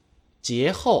节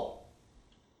后，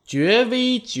绝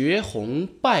微绝红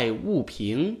败物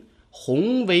平，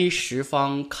宏威十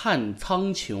方看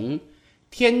苍穹。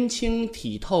天清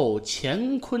体透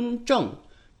乾坤正，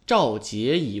照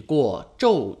节已过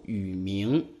昼与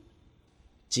明。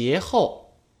节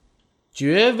后，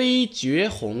绝微绝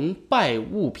红败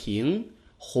物平，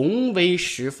宏威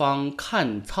十方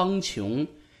看苍穹。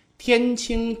天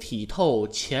清体透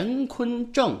乾坤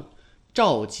正，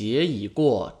照节已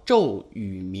过昼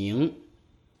与明。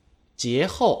节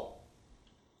后，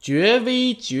绝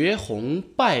微绝红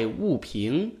败物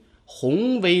平，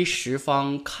宏威十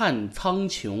方看苍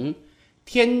穹。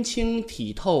天清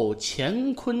体透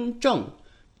乾坤正，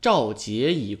照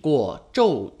节已过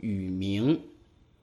昼与明。